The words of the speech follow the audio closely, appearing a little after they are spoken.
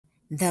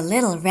The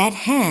Little Red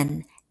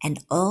Hen, an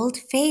old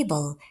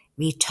fable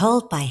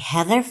retold by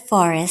Heather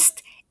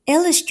Forrest,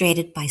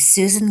 illustrated by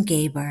Susan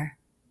Gaber.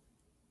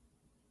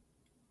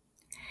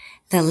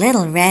 The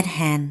Little Red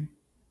Hen.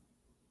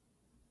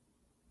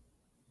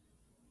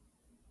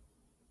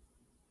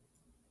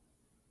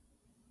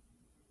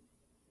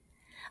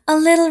 A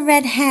little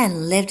red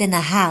hen lived in a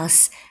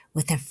house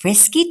with a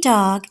frisky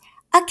dog,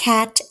 a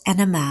cat,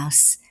 and a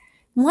mouse.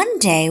 One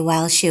day,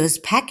 while she was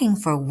pecking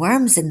for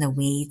worms in the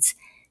weeds,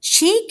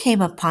 she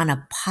came upon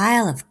a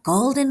pile of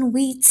golden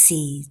wheat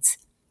seeds.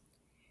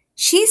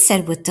 She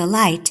said with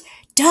delight,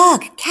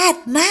 "Dog,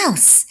 cat,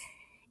 mouse,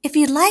 if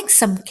you'd like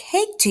some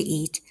cake to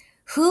eat,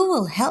 who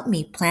will help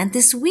me plant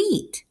this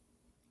wheat?"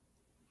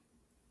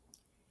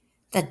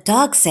 The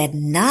dog said,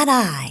 "Not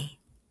I."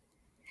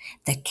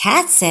 The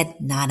cat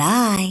said, "Not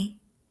I."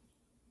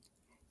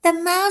 The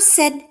mouse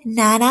said,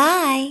 "Not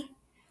I."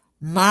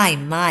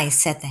 My,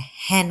 said the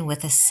hen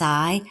with a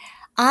sigh,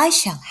 "I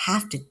shall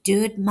have to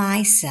do it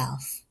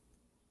myself."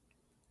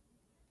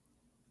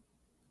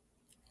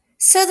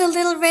 So the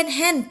little red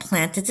hen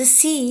planted the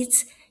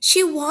seeds.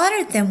 She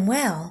watered them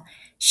well.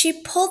 She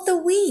pulled the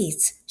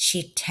weeds.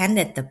 She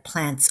tended the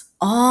plants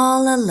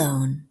all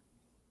alone.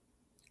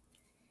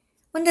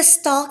 When the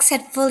stalks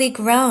had fully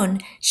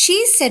grown,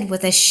 she said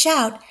with a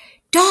shout,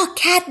 "Dog,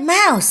 cat,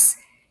 mouse,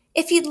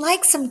 if you'd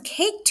like some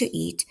cake to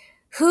eat,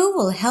 who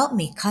will help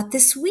me cut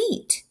this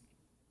wheat?"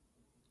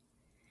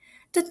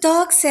 The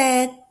dog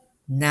said,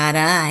 "Not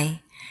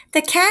I."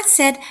 The cat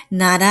said,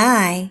 "Not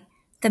I."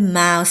 The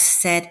mouse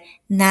said,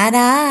 "Not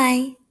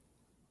I."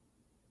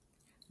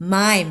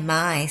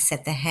 My,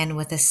 said the hen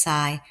with a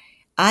sigh,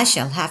 "I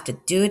shall have to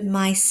do it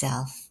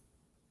myself."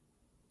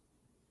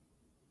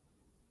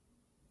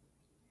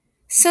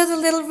 So the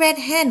little red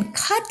hen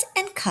cut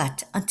and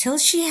cut until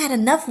she had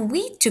enough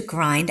wheat to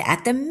grind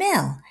at the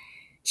mill.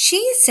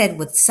 She said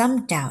with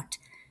some doubt,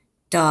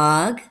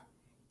 "Dog,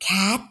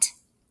 cat,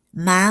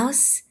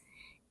 mouse,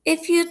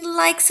 if you'd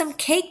like some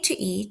cake to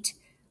eat,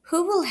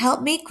 who will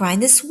help me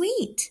grind this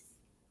wheat?"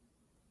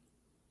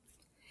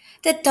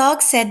 The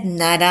dog said,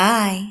 "Not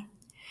I."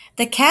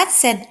 The cat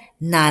said,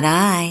 "Not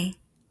I."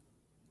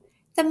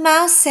 The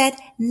mouse said,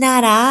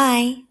 "Not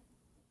I."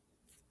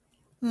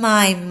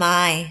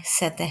 My,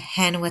 said the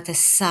hen with a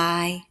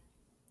sigh,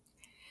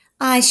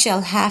 "I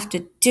shall have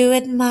to do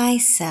it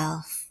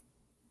myself."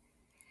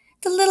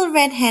 The little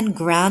red hen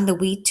ground the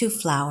wheat to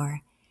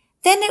flour.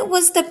 Then it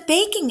was the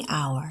baking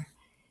hour.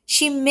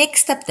 She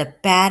mixed up the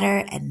batter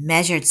and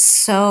measured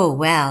so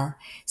well.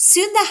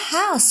 Soon the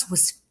house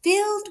was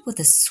filled with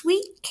a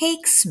sweet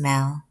cake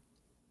smell.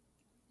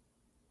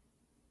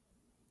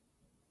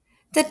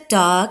 The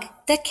dog,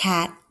 the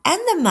cat, and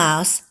the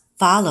mouse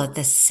followed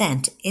the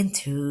scent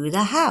into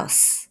the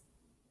house.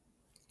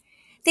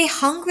 They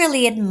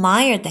hungrily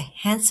admired the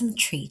handsome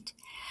treat.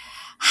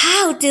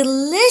 "How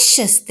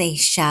delicious!" they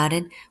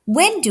shouted.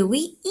 "When do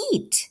we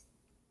eat?"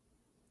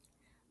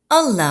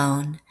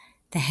 "Alone,"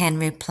 the hen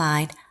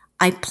replied.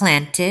 "I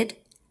planted,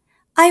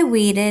 I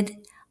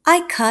weeded,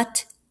 I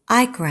cut,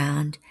 I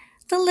ground.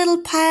 The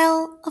little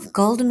pile of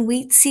golden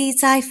wheat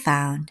seeds I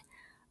found.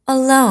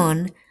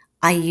 Alone,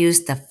 I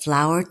used the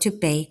flour to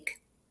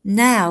bake.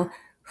 Now,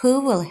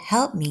 who will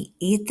help me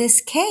eat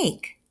this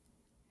cake?"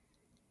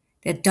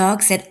 The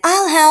dog said,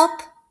 "I'll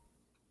help."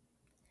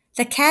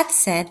 The cat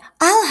said,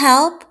 "I'll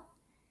help."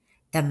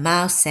 The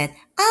mouse said,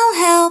 "I'll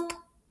help."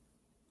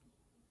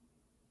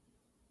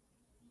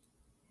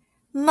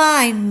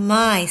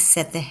 My,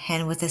 said the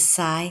hen with a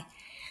sigh.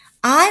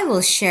 "I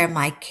will share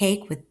my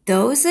cake with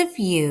those of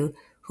you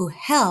who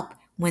help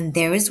when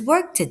there is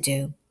work to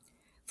do.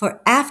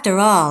 For after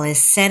all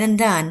is said and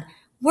done,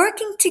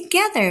 working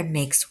together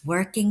makes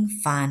working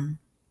fun."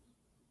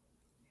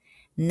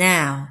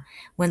 Now,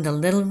 when the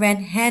little red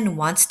hen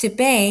wants to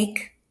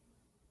bake,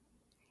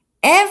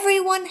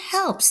 everyone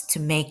helps to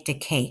make the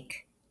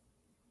cake,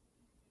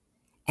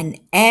 and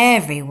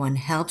everyone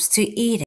helps to eat it.